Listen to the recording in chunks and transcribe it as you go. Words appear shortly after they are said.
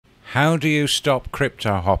How do you stop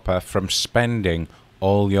Cryptohopper from spending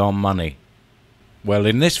all your money? Well,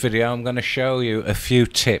 in this video I'm going to show you a few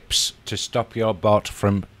tips to stop your bot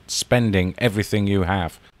from spending everything you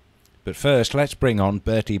have. But first, let's bring on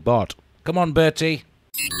Bertie Bot. Come on, Bertie.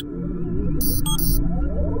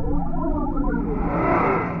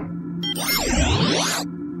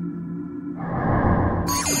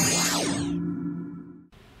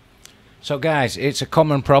 So guys, it's a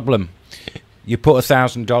common problem. You put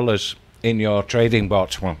 $1,000 in your trading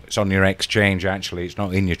bot. Well, it's on your exchange actually, it's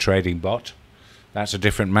not in your trading bot. That's a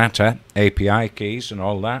different matter. API keys and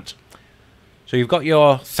all that. So you've got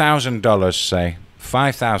your $1,000, say,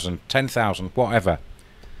 5,000, 10,000, whatever.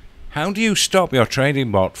 How do you stop your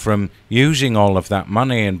trading bot from using all of that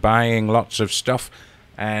money and buying lots of stuff?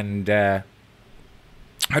 And how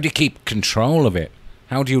do you keep control of it?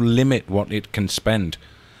 How do you limit what it can spend?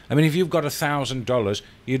 I mean, if you've got $1,000,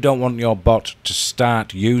 you don't want your bot to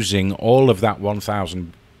start using all of that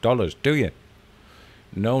 $1,000, do you?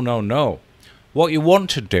 No, no, no. What you want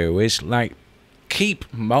to do is, like, keep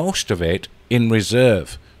most of it in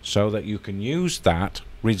reserve so that you can use that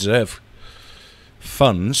reserve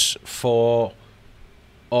funds for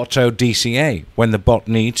auto DCA when the bot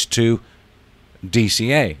needs to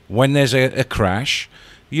DCA. When there's a crash,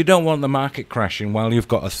 you don't want the market crashing while you've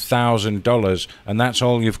got $1,000 and that's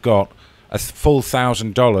all you've got, a full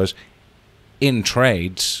 $1,000 in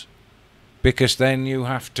trades, because then you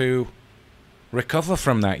have to recover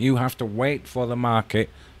from that. You have to wait for the market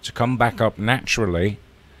to come back up naturally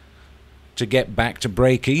to get back to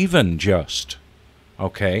break even just.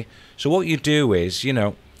 Okay, so what you do is, you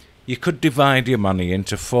know, you could divide your money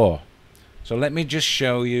into 4. So let me just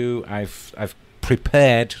show you. I've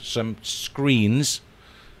prepared some screens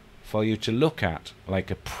for you to look at, like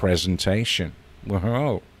a presentation.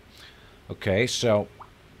 Whoa. Okay, so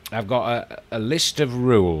I've got a list of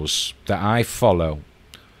rules that I follow.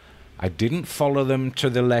 I didn't follow them to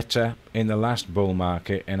the letter in the last bull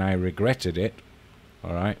market, and I regretted it,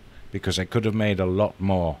 alright, because I could have made a lot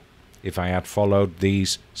more if I had followed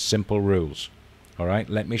these simple rules. Alright,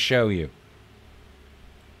 let me show you.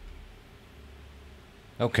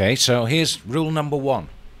 Okay, so here's rule number 1.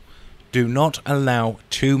 Do not allow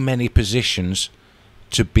too many positions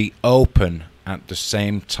to be open at the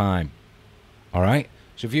same time. Alright?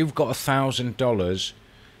 So if you've got $1,000,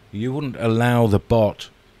 you wouldn't allow the bot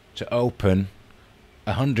to open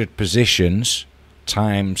 100 positions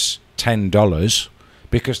times $10,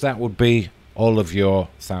 because that would be all of your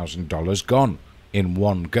 $1,000 gone in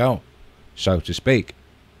one go, so to speak.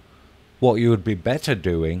 What you would be better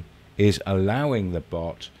doing is allowing the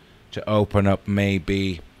bot to open up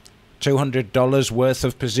maybe $200 worth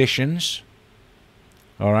of positions,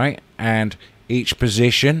 alright, and each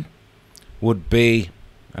position would be,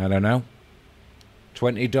 I don't know,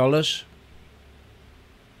 $20.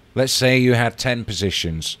 Let's say you had 10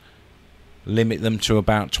 positions, limit them to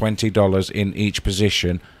about $20 in each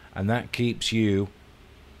position, and that keeps you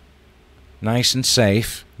nice and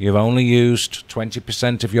safe. You've only used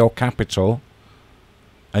 20% of your capital,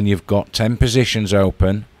 and you've got 10 positions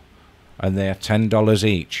open, and they're $10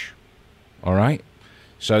 each. Alright,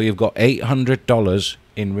 so you've got $800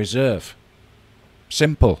 in reserve.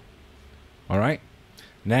 Simple. Alright,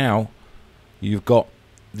 now you've got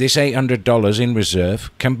this $800 in reserve,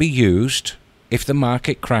 can be used if the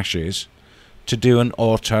market crashes to do an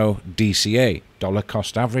auto DCA, dollar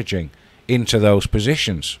cost averaging, into those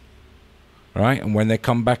positions. Right, and when they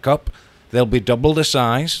come back up, they'll be double the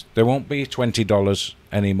size. They won't be $20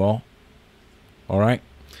 anymore. Alright,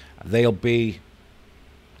 they'll be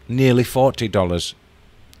nearly $40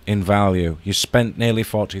 in value. You spent nearly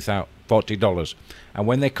 $40, and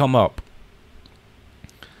when they come up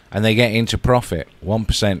and they get into profit, 1%,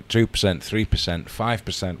 2%, 3%,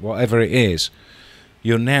 5%, whatever it is,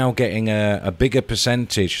 you're now getting a bigger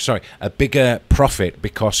percentage, sorry, a bigger profit,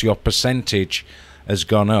 because your percentage has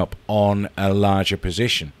gone up on a larger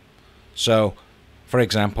position. So, for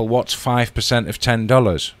example, what's 5% of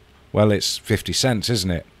 $10? Well, it's 50 cents,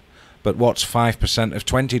 isn't it? But what's 5% of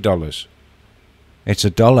 $20? It's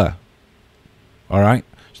 $1. Alright?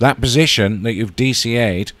 So that position that you've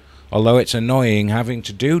DCA'd, although it's annoying having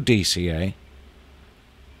to do DCA,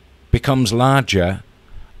 becomes larger,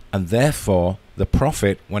 and therefore the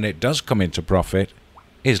profit, when it does come into profit,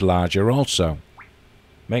 is larger also.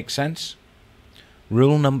 Make sense?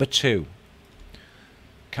 Rule number 2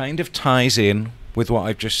 kind of ties in with what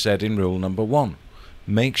I've just said in rule number 1.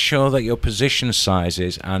 Make sure that your position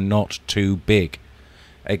sizes are not too big.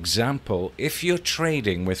 Example, if you're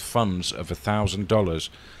trading with funds of $1,000,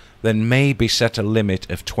 then maybe set a limit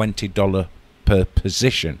of $20 per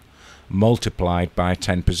position. multiplied by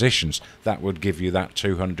 10 positions. That would give you that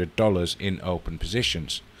 $200 in open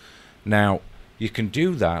positions. Now, you can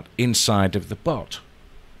do that inside of the bot.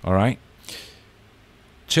 All right?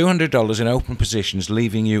 $200 in open positions,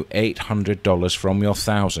 leaving you $800 from your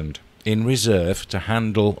 1,000 in reserve to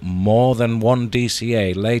handle more than one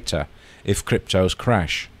DCA later if cryptos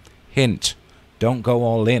crash. Hint, don't go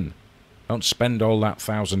all in. Don't spend all that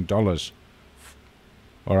 $1,000.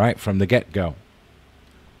 All right, from the get-go.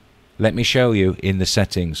 Let me show you in the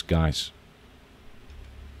settings, guys.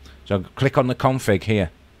 So click on the config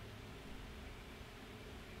here.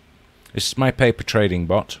 This is my paper trading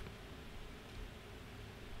bot.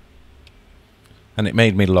 And it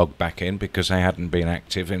made me log back in because I hadn't been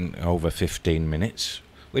active in over 15 minutes,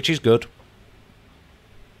 which is good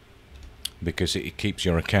because it keeps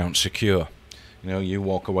your account secure. You know, you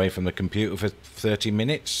walk away from the computer for 30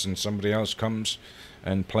 minutes and somebody else comes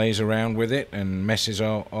and plays around with it and messes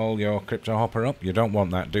all your Cryptohopper up. You don't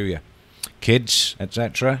want that, do you? Kids,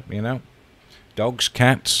 etc., you know, dogs,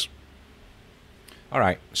 cats.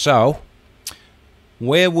 Alright, so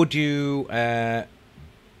where would you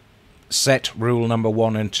set rule number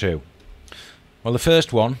 1 and 2? Well, the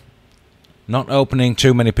first one, not opening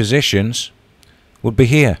too many positions, would be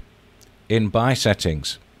here in buy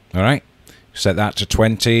settings. Alright, set that to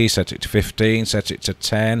 20, set it to 15, set it to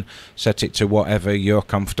 10, set it to whatever you're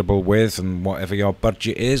comfortable with and whatever your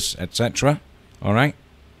budget is, etc. Alright,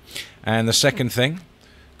 and the second thing,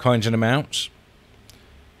 coins and amounts.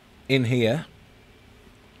 In here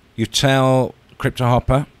you tell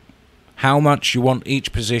Cryptohopper how much you want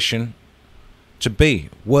each position to be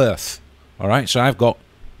worth. Alright, so I've got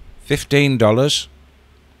 $15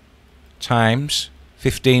 times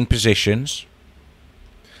 15 positions.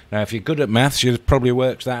 Now if you're good at maths, you've probably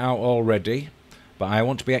worked that out already, but I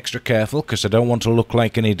want to be extra careful because I don't want to look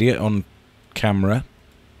like an idiot on camera.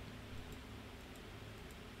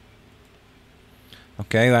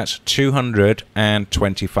 Okay, that's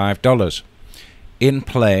 $225 in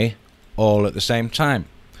play all at the same time.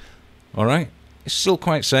 Alright, it's still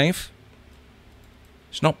quite safe.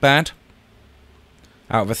 It's not bad.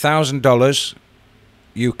 Out of $1,000,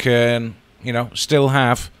 you can, you know, still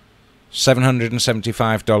have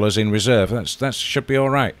 $775 in reserve. That should be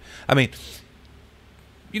alright. I mean,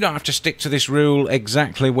 you don't have to stick to this rule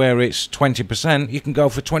exactly where it's 20%. You can go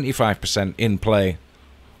for 25% in play.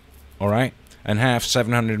 Alright? And have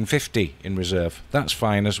 750 in reserve. That's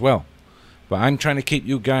fine as well. But I'm trying to keep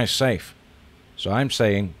you guys safe. So I'm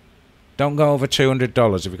saying, don't go over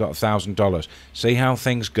 $200 if you've got $1,000. See how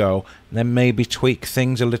things go, then maybe tweak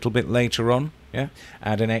things a little bit later on. Yeah,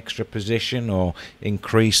 add an extra position or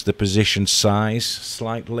increase the position size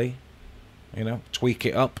slightly. You know, tweak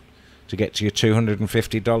it up to get to your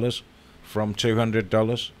 $250 from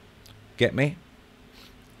 $200. Get me?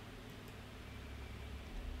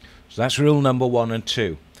 So that's rule number 1 and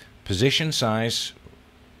 2. Position size,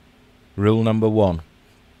 rule number 1.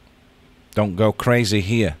 Don't go crazy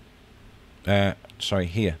here. Sorry,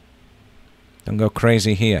 here. Don't go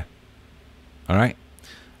crazy here. Alright?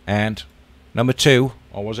 And number 2,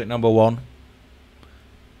 or was it number 1?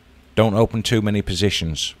 Don't open too many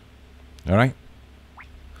positions. Alright?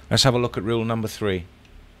 Let's have a look at rule number 3.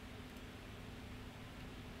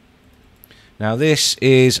 Now this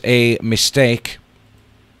is a mistake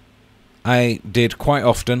I did quite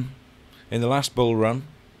often in the last bull run,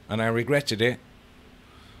 and I regretted it.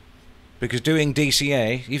 Because doing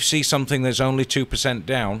DCA, you see something that's only 2%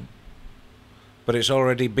 down, but it's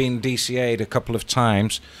already been DCA'd a couple of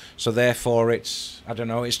times, so therefore it's, I don't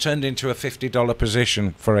know, it's turned into a $50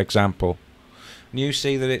 position, for example. And you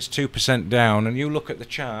see that it's 2% down, and you look at the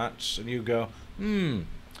charts, and you go,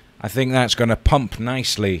 I think that's going to pump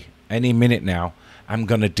nicely any minute now. I'm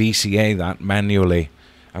going to DCA that manually.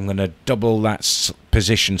 I'm going to double that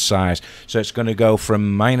position size. So it's going to go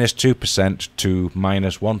from -2% to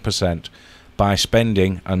 -1% by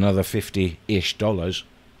spending another $50-ish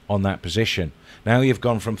on that position. Now you've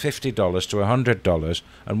gone from $50 to $100,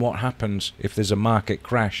 and what happens if there's a market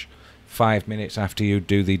crash 5 minutes after you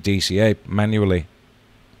do the DCA manually?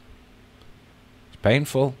 It's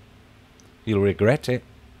painful. You'll regret it.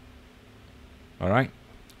 Alright?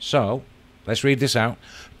 So, let's read this out.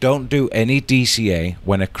 Don't do any DCA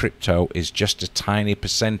when a crypto is just a tiny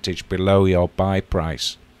percentage below your buy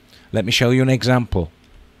price. Let me show you an example.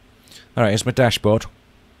 Alright, here's my dashboard.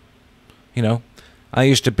 You know, I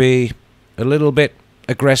used to be a little bit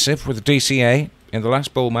aggressive with DCA in the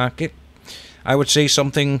last bull market. I would see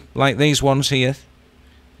something like these ones here.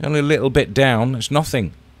 Only a little bit down. It's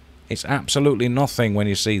nothing. It's absolutely nothing when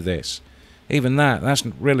you see this. Even that's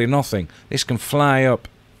really nothing. This can fly up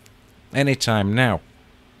anytime now.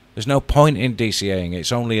 There's no point in DCAing.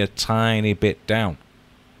 It's only a tiny bit down.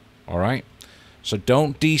 Alright? So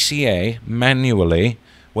don't DCA manually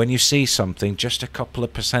when you see something just a couple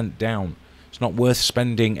of % down. It's not worth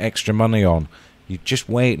spending extra money on. You just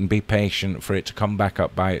wait and be patient for it to come back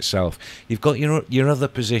up by itself. You've got your other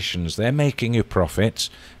positions. They're making you profits.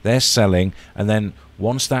 They're selling. And then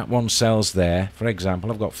once that one sells there, for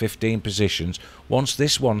example, I've got 15 positions. Once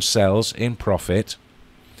this one sells in profit,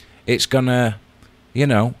 it's gonna, you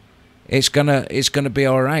know, it's gonna be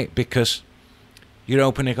all right, because you're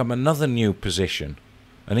opening up another new position.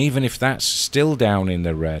 And even if that's still down in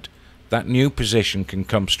the red, that new position can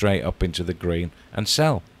come straight up into the green and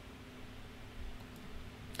sell.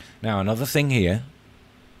 Now, another thing here,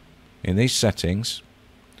 in these settings,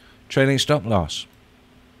 trailing stop loss.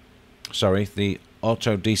 Sorry, the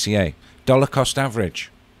auto DCA. Dollar cost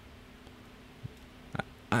average.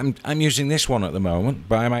 I'm using this one at the moment,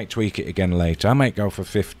 but I might tweak it again later. I might go for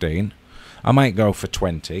 15. I might go for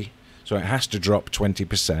 20. So it has to drop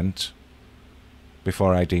 20%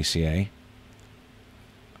 before I DCA.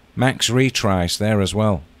 Max retries there as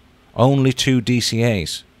well. Only 2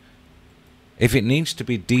 DCAs. If it needs to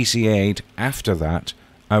be DCA'd after that,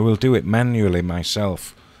 I will do it manually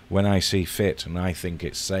myself when I see fit and I think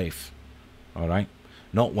it's safe. Alright?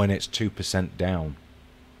 Not when it's 2% down.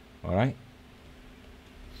 Alright?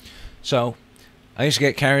 So, I used to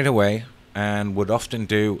get carried away and would often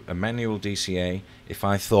do a manual DCA if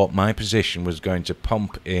I thought my position was going to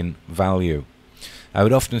pump in value. I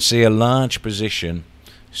would often see a large position,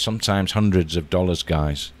 sometimes hundreds of dollars,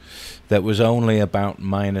 guys, that was only about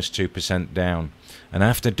minus 2% down, and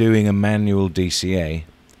after doing a manual DCA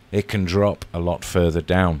it can drop a lot further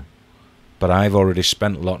down, but I've already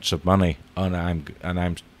spent lots of money and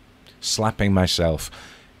I'm slapping myself.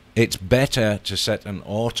 It's better to set an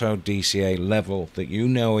auto DCA level that you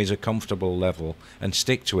know is a comfortable level and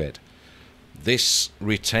stick to it. This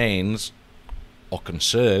retains or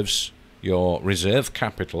conserves your reserve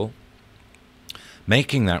capital,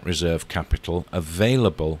 making that reserve capital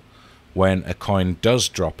available when a coin does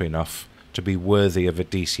drop enough to be worthy of a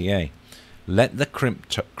DCA. Let the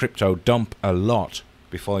crypto dump a lot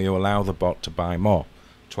before you allow the bot to buy more.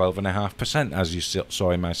 12.5%, as you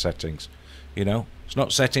saw in my settings. You know, it's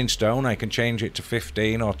not set in stone. I can change it to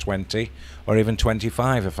 15 or 20 or even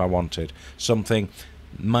 25 if I wanted. Something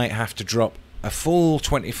might have to drop a full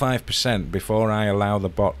 25% before I allow the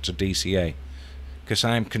bot to DCA, because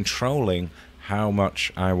I'm controlling how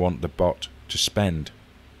much I want the bot to spend.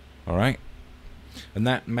 Alright? And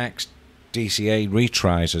that max DCA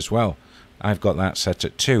retries as well. I've got that set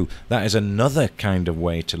at 2. That is another kind of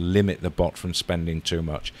way to limit the bot from spending too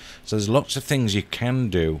much. So there's lots of things you can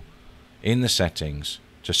do in the settings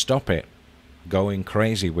to stop it going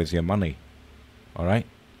crazy with your money. Alright?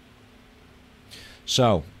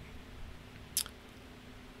 So,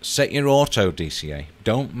 set your auto DCA.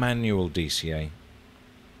 Don't manual DCA.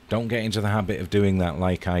 Don't get into the habit of doing that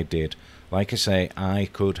like I did. Like I say, I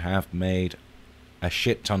could have made a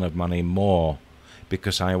shit ton of money more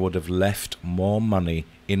because I would have left more money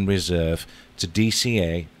in reserve to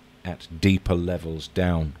DCA at deeper levels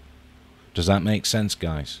down. Does that make sense,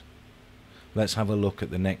 guys? Let's have a look at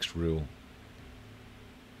the next rule.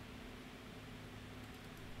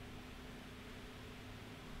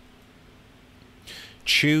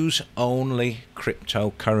 Choose only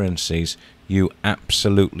cryptocurrencies you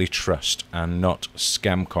absolutely trust and not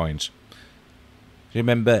scam coins. Do you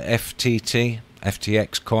remember FTT,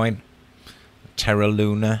 FTX coin, Terra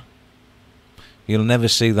Luna? You'll never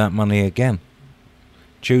see that money again.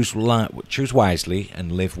 Choose wisely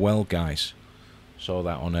and live well, guys. Saw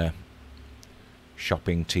that on a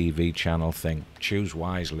shopping TV channel thing. Choose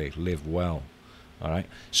wisely, live well. Alright?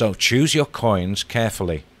 So choose your coins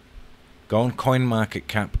carefully. Go on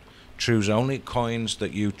CoinMarketCap. Choose only coins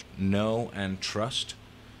that you know and trust.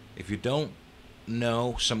 If you don't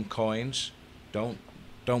know some coins, don't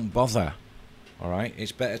bother. Alright?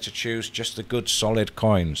 It's better to choose just the good solid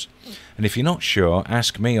coins. And if you're not sure,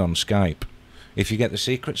 ask me on Skype. If you get the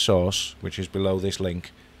secret source, which is below this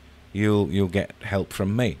link, you'll get help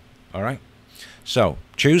from me. Alright? So,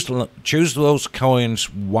 choose those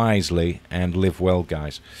coins wisely and live well,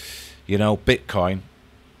 guys. You know, Bitcoin,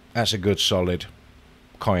 that's a good solid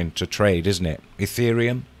coin to trade, isn't it?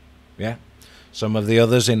 Ethereum, yeah. Some of the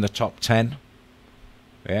others in the top 10,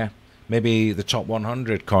 yeah. Maybe the top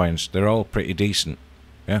 100 coins, they're all pretty decent,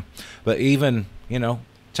 yeah. But even, you know,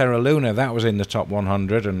 Terra Luna, that was in the top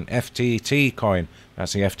 100, and FTT coin,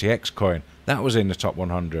 that's the FTX coin, that was in the top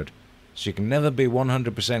 100. So you can never be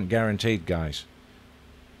 100% guaranteed, guys.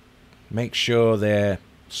 Make sure they're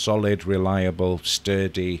solid, reliable,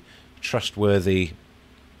 sturdy, trustworthy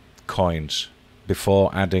coins before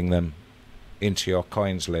adding them into your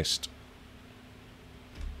coins list.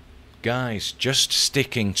 Guys, just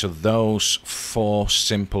sticking to those 4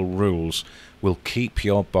 simple rules will keep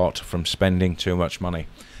your bot from spending too much money.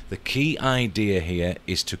 The key idea here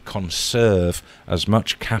is to conserve as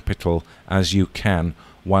much capital as you can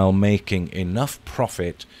while making enough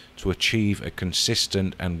profit to achieve a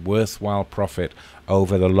consistent and worthwhile profit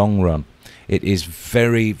over the long run. It is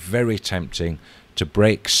very, very tempting to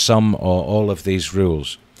break some or all of these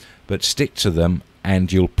rules, but stick to them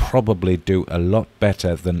and you'll probably do a lot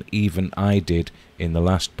better than even I did in the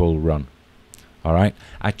last bull run. Alright,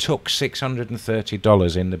 I took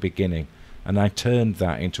 $630 in the beginning and I turned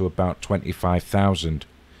that into about 25,000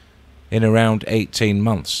 in around 18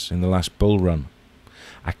 months in the last bull run.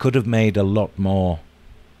 I could have made a lot more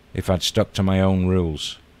if I'd stuck to my own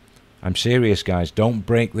rules. I'm serious, guys, don't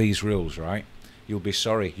break these rules, right? You'll be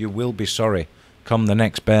sorry, you will be sorry come the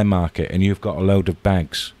next bear market and you've got a load of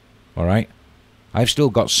bags. Alright? I've still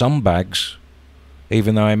got some bags,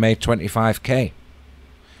 even though I made 25k.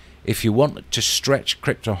 If you want to stretch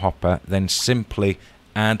Cryptohopper, then simply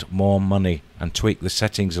add more money and tweak the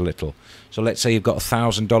settings a little. So let's say you've got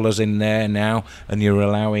 $1,000 in there now and you're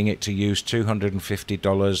allowing it to use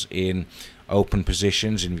 $250 in open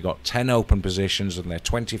positions, and you've got 10 open positions and they're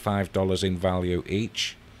 $25 in value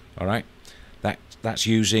each. Alright? That's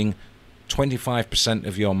using 25%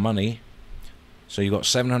 of your money. So you've got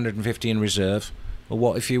 750 in reserve. Well,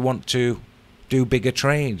 what if you want to do bigger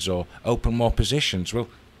trades or open more positions? Well,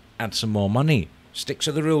 add some more money. Stick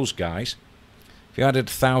to the rules, guys. If you added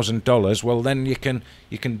 $1,000, well, then you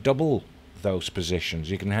can double those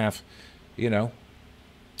positions. You can have, you know,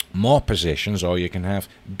 more positions, or you can have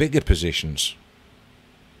bigger positions.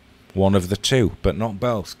 One of the two, but not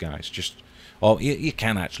both, guys. Or you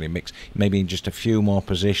can actually mix maybe just a few more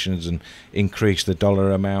positions and increase the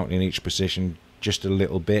dollar amount in each position just a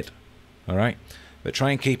little bit. Alright? But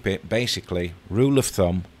try and keep it, basically, rule of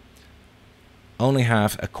thumb, only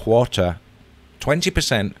have a quarter,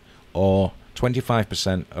 20% or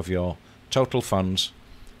 25% of your total funds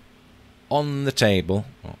on the table,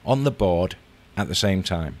 on the board, at the same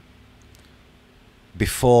time,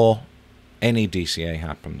 before any DCA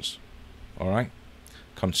happens. Alright?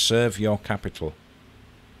 Conserve your capital.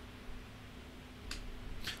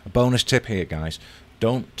 A bonus tip here, guys.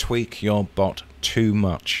 Don't tweak your bot too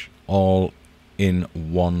much all in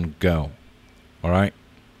one go. Alright?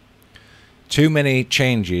 Too many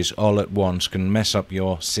changes all at once can mess up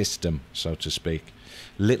your system, so to speak.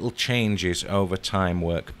 Little changes over time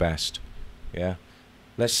work best. Yeah?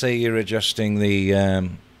 Let's say you're adjusting the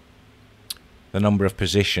number of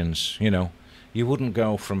positions. You know, you wouldn't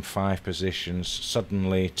go from 5 positions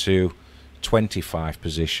suddenly to 25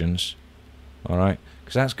 positions. Alright?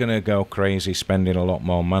 Because that's going to go crazy, spending a lot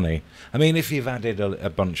more money. I mean, if you've added a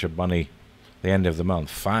bunch of money the end of the month,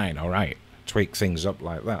 fine, alright, tweak things up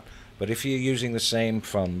like that. But if you're using the same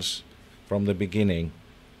funds from the beginning,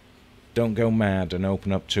 don't go mad and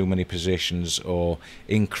open up too many positions or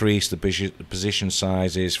increase the position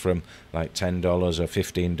sizes from like $10 or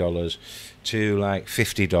 $15 to like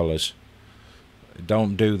 $50.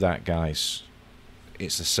 Don't do that, guys.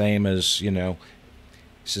 It's the same as, you know,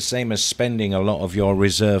 it's the same as spending a lot of your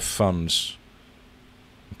reserve funds.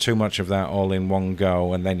 Too much of that all in one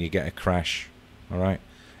go, and then you get a crash. Alright?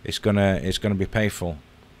 It's gonna be painful.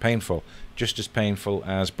 Just as painful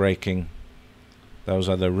as breaking those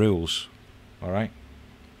other rules. Alright?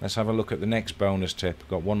 Let's have a look at the next bonus tip.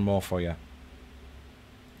 Got one more for you.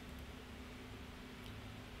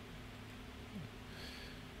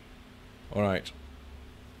 Alright.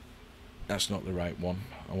 That's not the right one.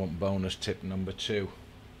 I want bonus tip number 2.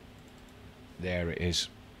 There it is.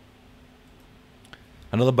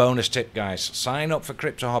 Another bonus tip, guys. Sign up for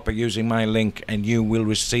Cryptohopper using my link and you will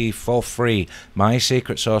receive for free my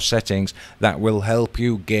secret sauce settings that will help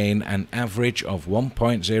you gain an average of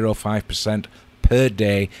 1.05% per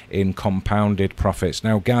day in compounded profits.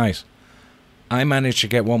 Now, guys, I managed to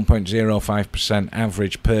get 1.05%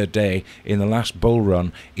 average per day in the last bull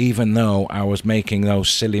run, even though I was making those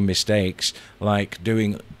silly mistakes like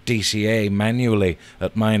doing DCA manually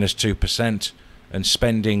at -2% and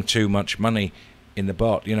spending too much money in the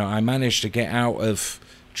bot. You know, I managed to get out of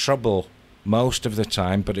trouble most of the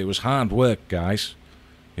time, but it was hard work, guys.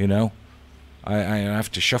 You know, I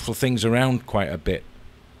have to shuffle things around quite a bit.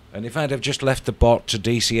 And if I'd have just left the bot to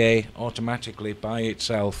DCA automatically by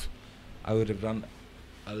itself, I would have done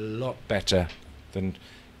a lot better than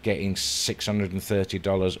getting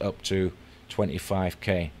 $630 up to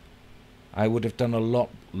 25k. I would have done a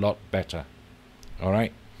lot better.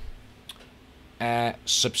 Alright?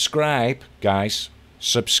 Subscribe, guys.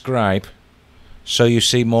 subscribe so you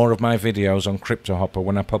see more of my videos on Cryptohopper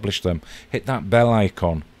when I publish them. Hit that bell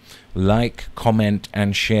icon. Like, comment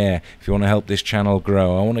and share if you want to help this channel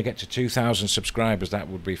grow. I want to get to 2,000 subscribers. That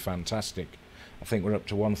would be fantastic. I think we're up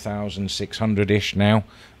to 1,600-ish now,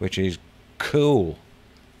 which is cool.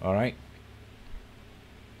 Alright.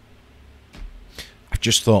 I've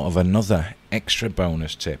just thought of another extra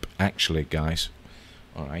bonus tip, actually, guys.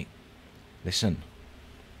 Alright. Listen.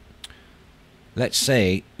 Let's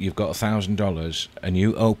say you've got $1,000 and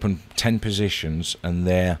you open 10 positions and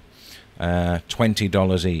they're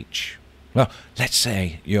 $20 each. Well, let's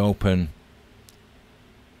say you open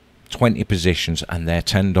 20 positions and they're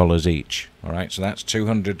 $10 each. Alright, so that's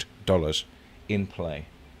 $200 in play.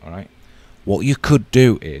 Alright. What you could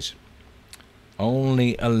do is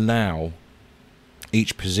only allow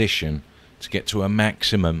each position to get to a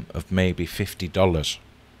maximum of maybe $50.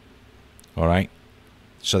 Alright.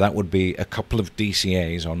 So that would be a couple of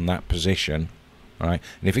DCAs on that position. Alright.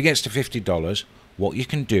 And if it gets to $50, what you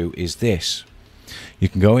can do is this. You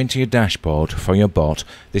can go into your dashboard for your bot.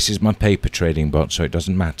 This is my paper trading bot, so it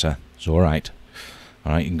doesn't matter. It's alright.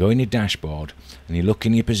 Alright, you can go in your dashboard and you look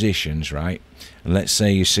in your positions, right? And let's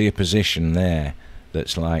say you see a position there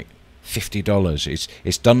that's like $50.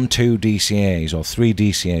 It's done 2 DCAs or 3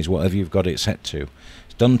 DCAs, whatever you've got it set to.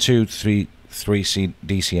 It's done 3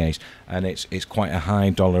 DCAs, and it's quite a high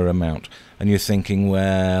dollar amount. And you're thinking,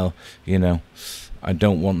 well, you know, I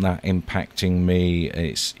don't want that impacting me.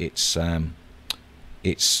 It's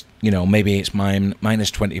you know, maybe it's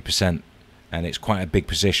minus 20%, and it's quite a big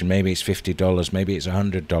position. Maybe it's $50, maybe it's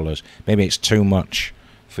 $100, maybe it's too much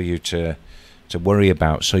for you to worry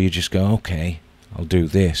about. So you just go, okay, I'll do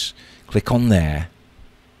this. Click on there,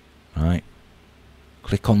 right?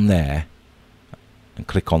 Click on there, and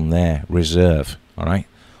click on there, reserve, all right?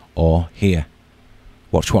 Or here.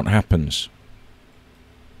 Watch what happens.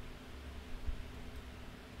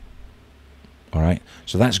 Alright,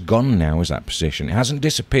 so that's gone now, is that position. It hasn't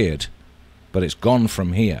disappeared, but it's gone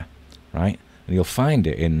from here, right? And you'll find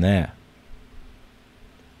it in there.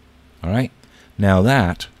 Alright, now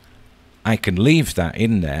that, I can leave that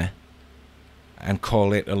in there and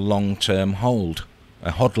call it a long-term hold,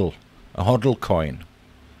 a hodl coin,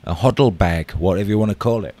 a hodl bag, whatever you want to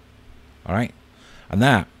call it. Alright, and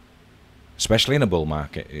that, especially in a bull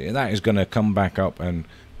market, that is going to come back up and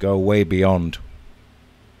go way beyond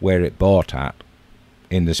where it bought at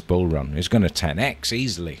in this bull run. It's going to 10x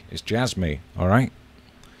easily. It's Jasmy, alright?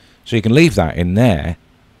 So you can leave that in there,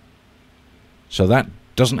 so that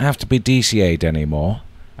doesn't have to be DCA'd anymore,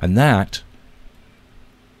 and that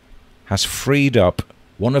has freed up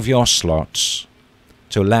one of your slots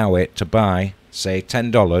to allow it to buy, say,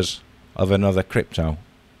 $10 of another crypto.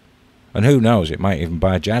 And who knows, it might even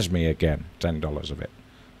buy Jasmy again, $10 of it.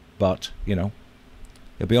 But, you know,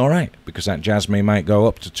 it'll be alright, because that Jasmy might go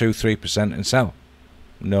up to 2-3% and sell.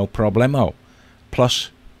 No problemo.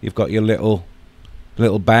 Plus, you've got your little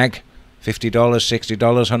bag, $50, $60,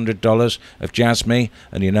 $100 of Jasmy,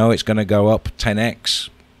 and you know it's going to go up 10x.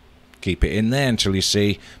 Keep it in there until you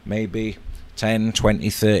see maybe 10, 20,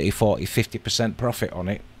 30, 40, 50% profit on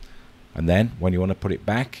it. And then, when you want to put it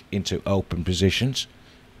back into open positions,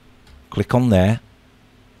 click on there,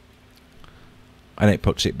 and it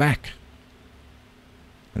puts it back.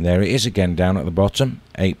 And there it is again down at the bottom,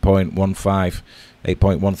 8.15,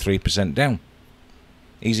 8.13% down.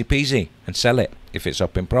 Easy peasy, and sell it if it's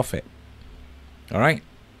up in profit. Alright?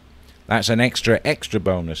 That's an extra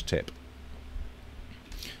bonus tip.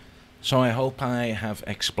 So I hope I have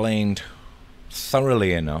explained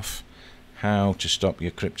thoroughly enough how to stop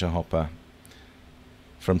your Cryptohopper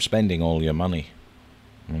from spending all your money.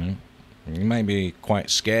 You know? You may be quite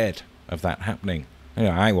scared of that happening. You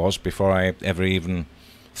know, I was before I ever even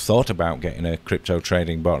thought about getting a crypto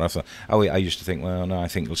trading bot. I thought, oh, I used to think, well, no, I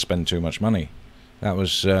think we'll spend too much money. That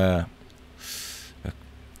was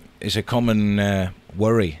it's a common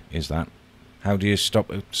worry, is that. How do you stop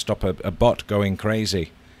a bot going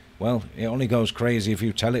crazy? Well, it only goes crazy if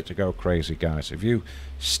you tell it to go crazy, guys. If you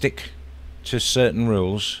stick to certain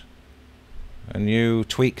rules and you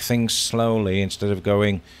tweak things slowly instead of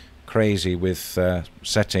going crazy with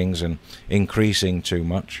settings and increasing too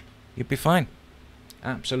much, you'd be fine.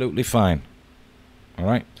 Absolutely fine.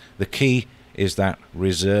 Alright? The key is that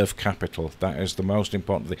reserve capital. That is the most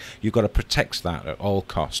important thing. You've got to protect that at all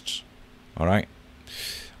costs. Alright?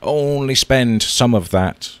 Only spend some of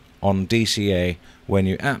that on DCA when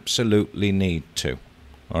you absolutely need to.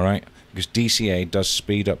 Alright? Because DCA does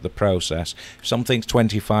speed up the process. If something's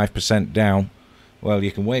 25% down, well,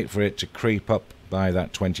 you can wait for it to creep up by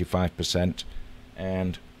that 25%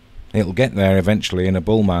 and It'll get there eventually in a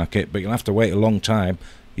bull market, but you'll have to wait a long time.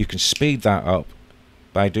 You can speed that up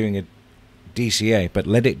by doing a DCA, but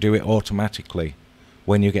let it do it automatically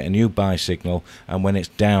when you get a new buy signal and when it's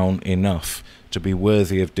down enough to be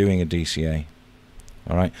worthy of doing a DCA.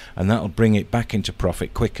 Alright, and that'll bring it back into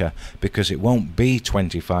profit quicker, because it won't be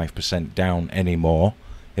 25% down anymore.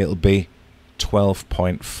 It'll be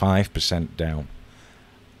 12.5% down,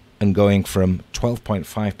 and going from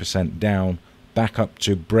 12.5% down back up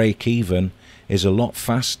to break even is a lot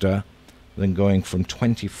faster than going from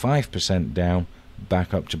 25% down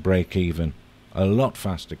back up to break even. A lot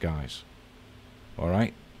faster, guys.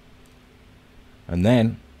 Alright, and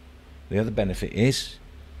then the other benefit is,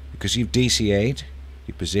 because you've DCA'd,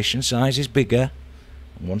 your position size is bigger,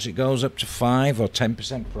 and once it goes up to 5 or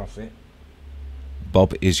 10% profit,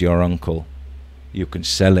 Bob is your uncle. You can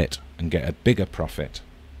sell it and get a bigger profit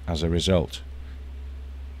as a result,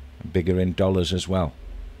 bigger in dollars as well,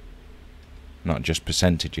 not just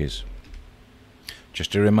percentages.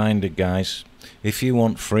 Just a reminder, guys, if you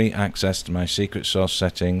want free access to my secret source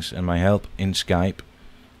settings and my help in Skype,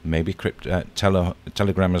 maybe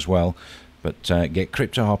Telegram as well, but get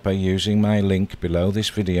Cryptohopper using my link below this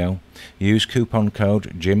video. Use coupon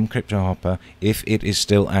code JimCryptohopper if it is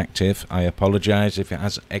still active. I apologize if it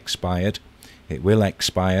has expired. It will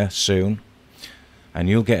expire soon, and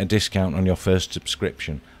you'll get a discount on your first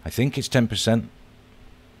subscription. I think it's 10%.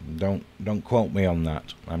 Don't quote me on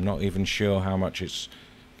that. I'm not even sure how much it's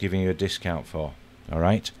giving you a discount for.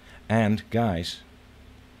 Alright? And guys,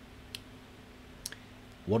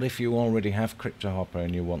 what if you already have Cryptohopper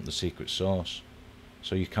and you want the secret source?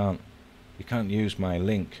 So you can't use my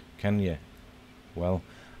link, can you? Well,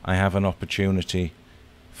 I have an opportunity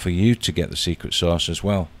for you to get the secret source as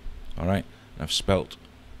well. Alright? I've spelt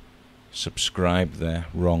subscribe there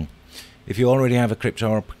wrong. If you already have a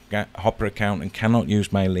Cryptohopper account and cannot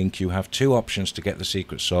use my link, you have two options to get the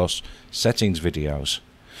secret source settings videos.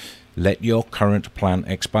 Let your current plan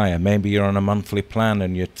expire. Maybe you're on a monthly plan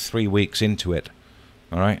and you're 3 weeks into it.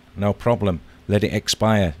 Alright, no problem. Let it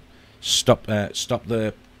expire. Stop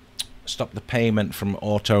the payment from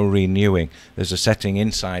auto renewing. There's a setting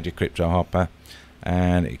inside your Cryptohopper,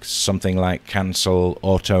 and it's something like cancel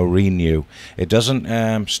auto renew. It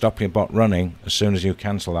doesn't stop your bot running. As soon as you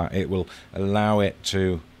cancel that, it will allow it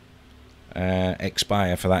to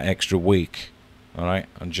expire for that extra week. Alright,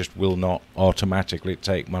 and just will not automatically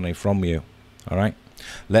take money from you. Alright,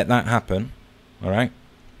 let that happen. Alright,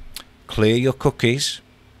 clear your cookies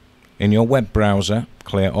in your web browser.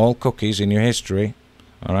 Clear all cookies in your history.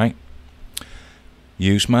 Alright,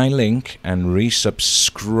 use my link and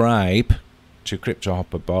resubscribe to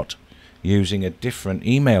Cryptohopper bot using a different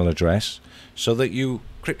email address, so that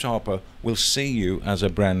Cryptohopper will see you as a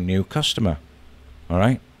brand new customer.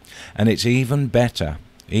 Alright, and it's even better,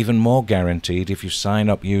 even more guaranteed, if you sign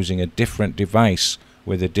up using a different device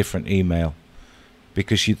with a different email,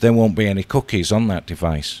 because there won't be any cookies on that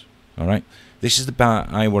device. Alright, this is the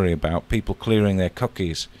part I worry about, people clearing their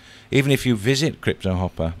cookies. Even if you visit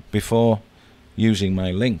Cryptohopper before using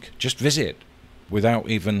my link, just visit without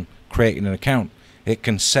even creating an account, it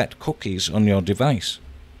can set cookies on your device,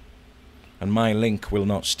 and my link will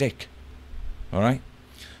not stick. Alright,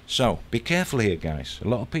 so be careful here, guys. A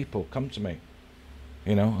lot of people come to me,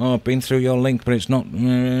 you know, oh, I've been through your link but it's not.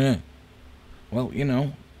 Well, you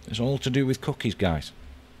know, it's all to do with cookies, guys.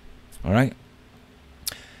 Alright,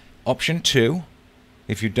 option 2,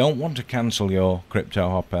 if you don't want to cancel your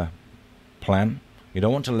Cryptohopper plan, you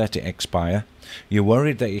don't want to let it expire, you're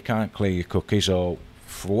worried that you can't clear your cookies, or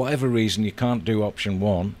for whatever reason you can't do option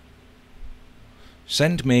 1,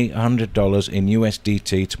 send me $100 in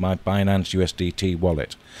USDT to my Binance USDT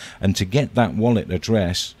wallet. And to get that wallet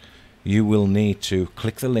address, you will need to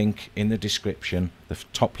click the link in the description, the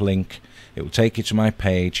top link. It will take you to my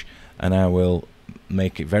page, and I will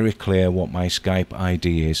make it very clear what my Skype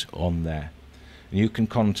ID is on there. You can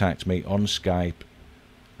contact me on Skype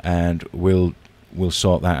and we'll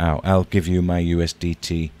sort that out. I'll give you my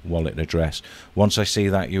USDT wallet address. Once I see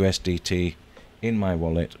that USDT in my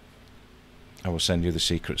wallet, I will send you the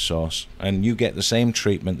secret source, and you get the same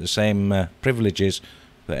treatment, the same privileges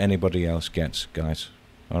that anybody else gets, guys.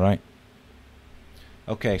 Alright?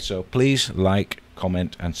 Okay, so please like,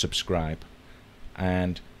 comment and subscribe,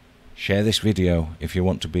 and share this video if you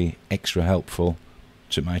want to be extra helpful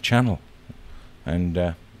to my channel. And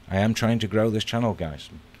I am trying to grow this channel, guys.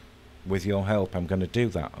 With your help, I'm going to do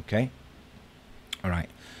that, okay? Alright,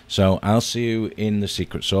 so I'll see you in the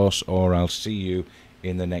secret source, or I'll see you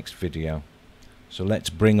in the next video. So let's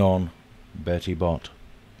bring on Bertie Bot.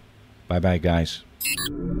 Bye bye, guys.